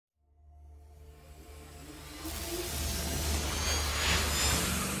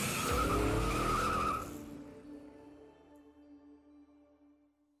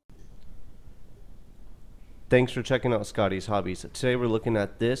Thanks for checking out Scotty's Hobbies. Today we're looking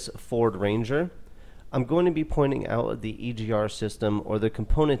at this Ford Ranger. I'm going to be pointing out the EGR system, or the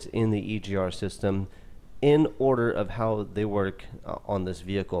components in the EGR system, in order of how they work on this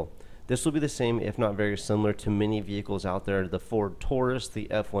vehicle. This will be the same, if not very similar, to many vehicles out there: the Ford Taurus, the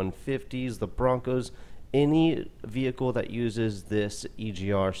F-150s, the Broncos, any vehicle that uses this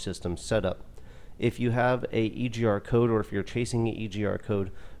EGR system setup. If you have a EGR code, or if you're chasing an EGR code,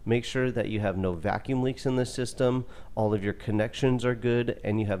 make sure that you have no vacuum leaks in the system, all of your connections are good,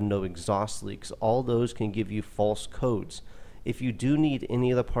 and you have no exhaust leaks. All those can give you false codes. If you do need any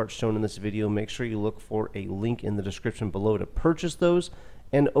of the parts shown in this video, make sure you look for a link in the description below to purchase those,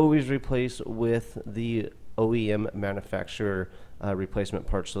 and always replace with the OEM manufacturer replacement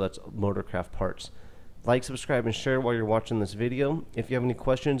parts, so that's Motorcraft parts. Like, subscribe, and share while you're watching this video. If you have any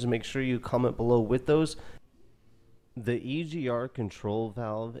questions, make sure you comment below with those. The EGR control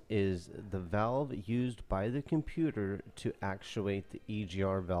valve is the valve used by the computer to actuate the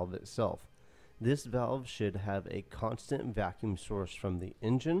EGR valve itself. This valve should have a constant vacuum source from the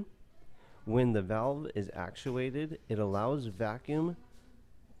engine. When the valve is actuated, it allows vacuum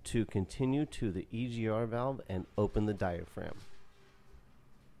to continue to the EGR valve and open the diaphragm.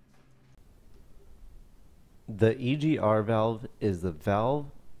 The EGR valve is the valve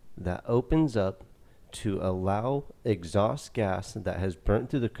that opens up to allow exhaust gas that has burnt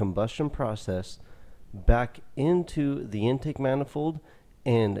through the combustion process back into the intake manifold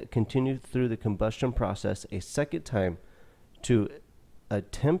and continue through the combustion process a second time to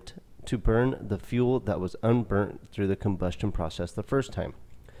attempt to burn the fuel that was unburnt through the combustion process the first time.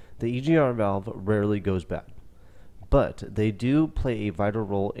 The EGR valve rarely goes bad, but they do play a vital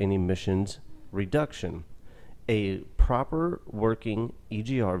role in emissions reduction. A proper working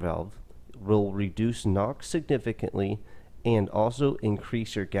EGR valve will reduce NOx significantly and also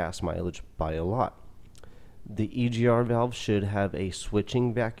increase your gas mileage by a lot. The EGR valve should have a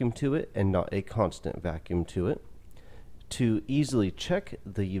switching vacuum to it and not a constant vacuum to it. To easily check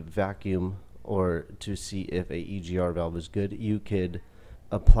the vacuum, or to see if a EGR valve is good, you could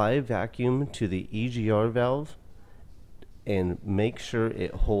apply vacuum to the EGR valve and make sure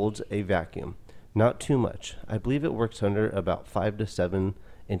it holds a vacuum. Not too much. I believe it works under about 5 to 7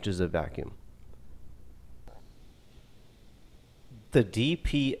 inches of vacuum. The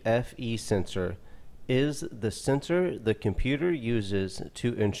DPFE sensor is the sensor the computer uses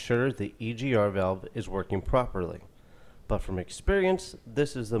to ensure the EGR valve is working properly. But from experience,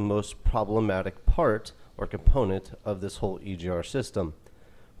 this is the most problematic part or component of this whole EGR system.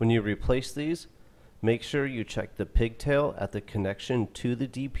 When you replace these, make sure you check the pigtail at the connection to the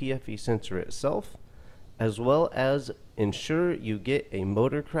DPFE sensor itself, as well as ensure you get a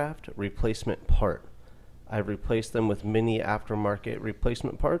Motorcraft replacement part. I've replaced them with many aftermarket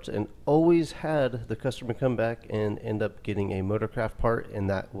replacement parts and always had the customer come back and end up getting a Motorcraft part, and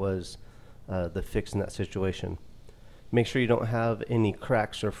that was the fix in that situation. Make sure you don't have any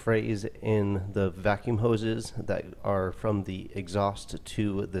cracks or frays in the vacuum hoses that are from the exhaust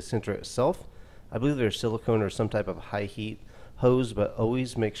to the sensor itself. I believe there's silicone or some type of high heat hose, but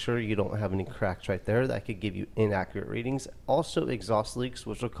always make sure you don't have any cracks right there. That could give you inaccurate readings. Also exhaust leaks,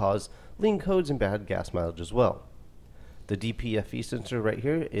 which will cause lean codes and bad gas mileage as well. The DPFE sensor right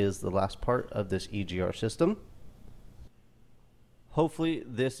here is the last part of this EGR system. Hopefully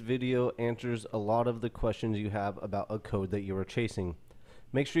this video answers a lot of the questions you have about a code that you are chasing.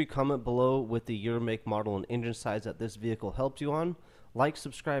 Make sure you comment below with the year, make, model, and engine size that this vehicle helped you on. Like,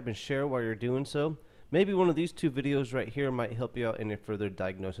 subscribe, and share while you're doing so. Maybe one of these two videos right here might help you out in a further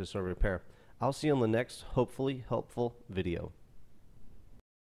diagnosis or repair. I'll see you on the next, hopefully helpful video.